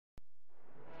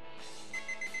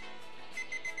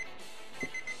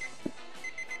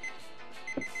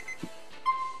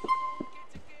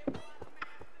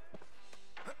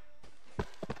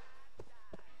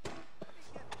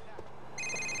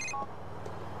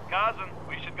Cousin,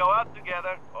 we should go out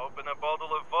together, open a bottle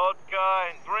of vodka,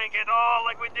 and drink it all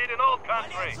like we did in old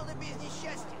country.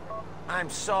 I'm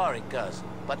sorry, cousin,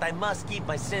 but I must keep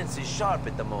my senses sharp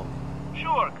at the moment.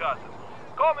 Sure, cousin.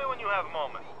 Call me when you have a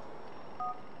moment.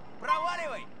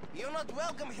 Проваливай! You're not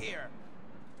welcome here.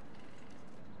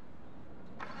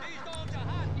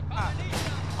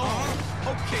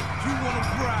 Okay, you wanna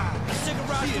ride? Let's take a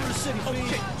ride through the city,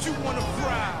 okay, you wanna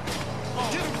ride?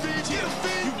 Get a feed, get a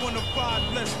feed. You wanna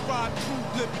ride? Let's ride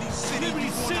through Liberty City. Liberty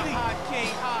City. Hide,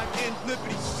 can't hide in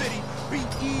Liberty City. Be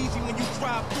easy when you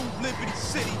drive through Liberty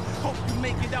City. Hope you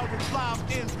make it out alive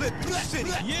in Liberty City.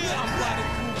 Yeah. I'm riding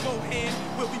through Bohan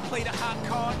where we play the hot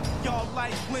card. Y'all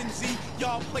like Lindsay,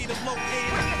 y'all play the low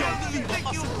hand. Y'all leave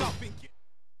us up and get.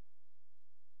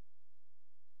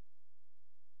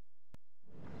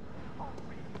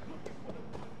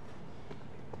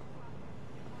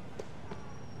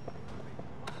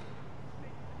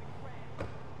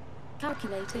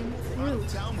 Calculating route.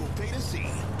 Town will pay to see.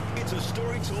 It's a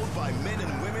story told by men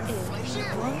and women Is fighting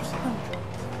their rooms. 100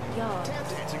 yards. Tap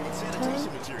dancing with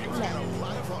sanitation materials and a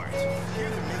lot of heart. Here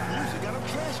to make music out of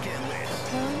trash can lids.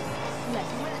 Turn left.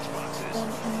 Matchboxes. Then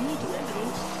immediately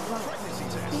right. Pregnancy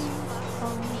tests. Beam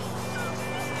on me.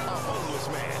 A homeless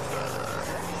man.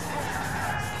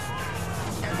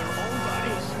 And their own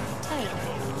bodies. 10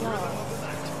 yards.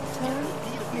 Turn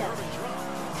left.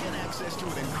 Get access to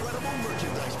an incredible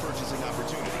merchandise purchasing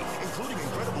opportunity, including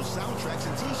incredible soundtracks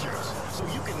and t-shirts, so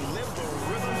you can live the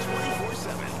rhythm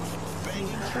 24/7.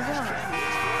 Banging trash can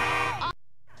lids.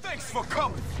 Thanks for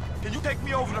coming. Can you take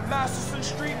me over to Masterson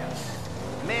Street?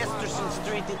 Masterson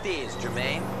Street it is,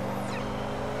 Jermaine.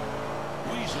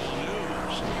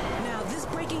 Now, this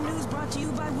breaking news brought to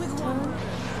you by Wigwam.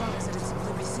 Residents of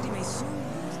Liberty City may soon lose.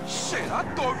 Shit, I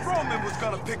thought Roman was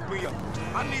gonna pick me up.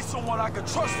 I need someone I can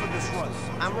trust for this run.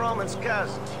 I'm Roman's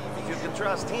cousin. If you can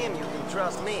trust him, you can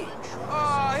trust me.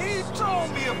 He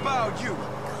told me about you.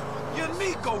 You're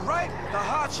Nico, right? The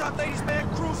hotshot ladies man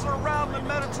cruising around the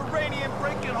Mediterranean,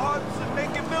 breaking hearts and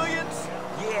making millions?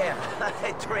 Yeah,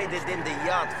 I traded in the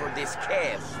yacht for this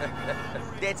cab.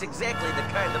 That's exactly the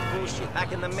kind of bullshit I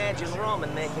can imagine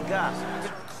Roman making up.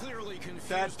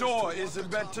 That door isn't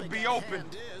meant to be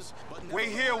opened. Wait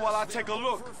here while I take a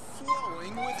look.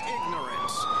 Flowing with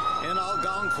ignorance. In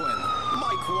Algonquin,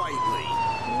 Mike Whiteley,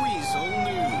 Weasel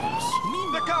News.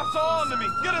 The cops are on to me.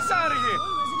 Get us out of here.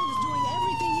 One resident is doing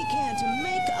everything he can to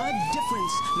make a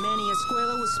difference. Manny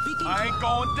Escuela was speaking I ain't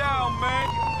going down, man.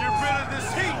 Get rid of this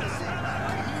heat.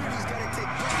 Community's gotta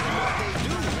take pride in what they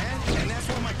do, man. And that's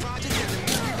what my project is. The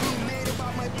music being made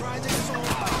about my project is all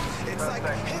about. It's like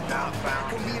hip-hop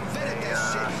back when we invented that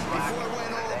shit before it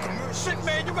went all commercial. Shit,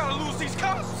 man, you gotta lose these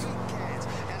cops.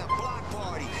 And a block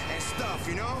party and stuff,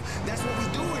 you know? That's what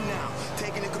we're doing now.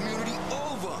 Taking the community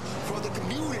over for the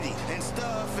community and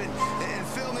stuff and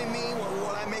filming me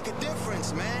while I make a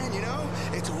difference, man, you know?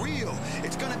 It's real.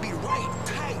 It's gonna be right,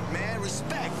 tight, man.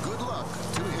 Respect. Good luck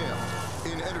to him.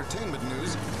 In entertainment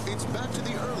news, it's back to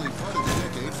the early part of the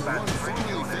decade for one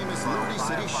formerly famous Liberty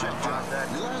City chef jock,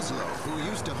 Laszlo, who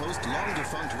used to host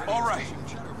long-defunct radio All right. station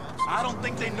Chatterbox. I don't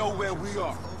think they know where we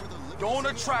are. Don't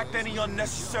attract any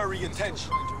unnecessary attention.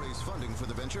 Trying to raise funding for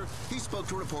the venture, he spoke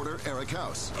to reporter Eric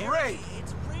House. Great.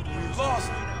 We lost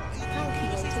it.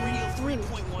 Calculating route.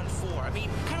 3.14. I mean,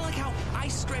 kind of like how I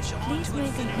stretch onto Please make a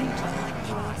infinity.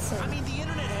 U-turn. I mean, the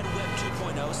internet had Web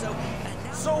 2.0, so...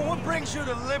 So what brings you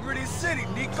to Liberty City,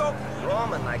 Nico?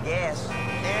 Roman, I guess.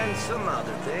 And some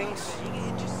other things.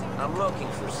 I'm looking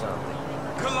for something.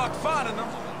 Good luck finding them.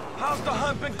 How's the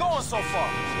hunt been going so far?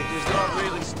 It has not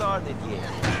really started yet.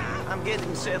 I'm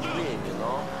getting settled in, you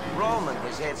know. Roman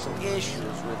has had some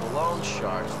issues with the loan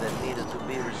sharks that needed to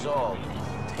be resolved.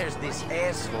 There's this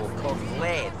asshole called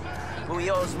Vlad, who he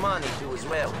owes money to as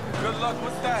well. Good luck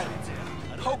with that.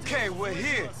 Okay, we're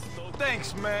here.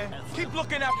 Thanks, man. Keep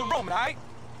looking after Roman, all right?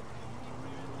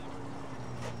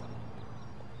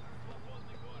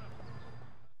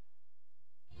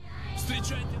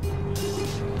 Встречайте!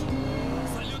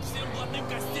 Салют всем блатным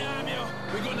костями!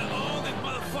 We're gonna own that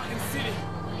motherfucking city!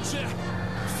 Че,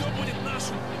 все будет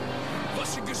нашим!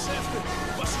 Ваши гешефты,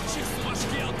 ваши чипсы, ваш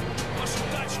гелт, ваши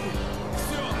тачки!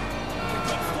 Все!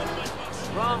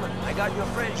 Roman, I got your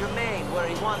friend Jermaine where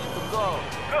he wanted to go.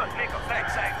 Good, Nico,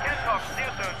 thanks. I can talk. See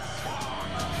you soon.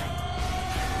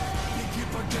 Беги,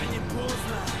 пока не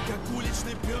поздно, как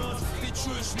уличный пес, ты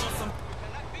чуешь носом.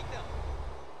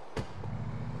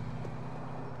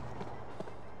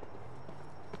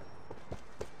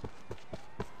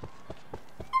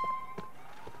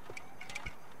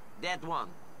 That one.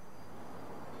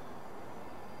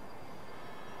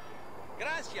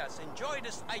 Gracias. Enjoy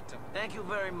this item. Thank you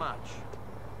very much.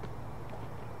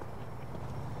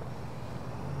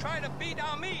 Try to beat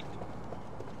our meat.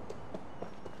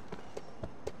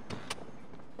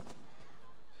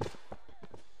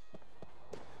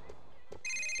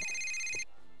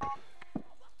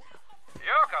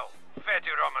 Yoko,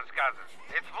 Fatty Roman's cousin.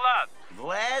 It's Vlad.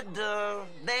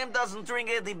 Vlad, name doesn't ring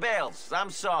any bells. I'm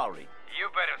sorry.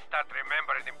 You better start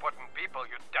remembering important people,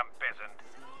 you dumb peasant.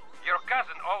 Your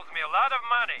cousin owes me a lot of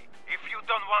money. If you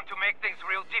don't want to make things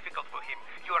real difficult for him,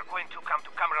 you are going to come to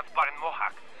Cameron's bar in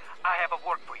Mohawk. I have a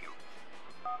work for you.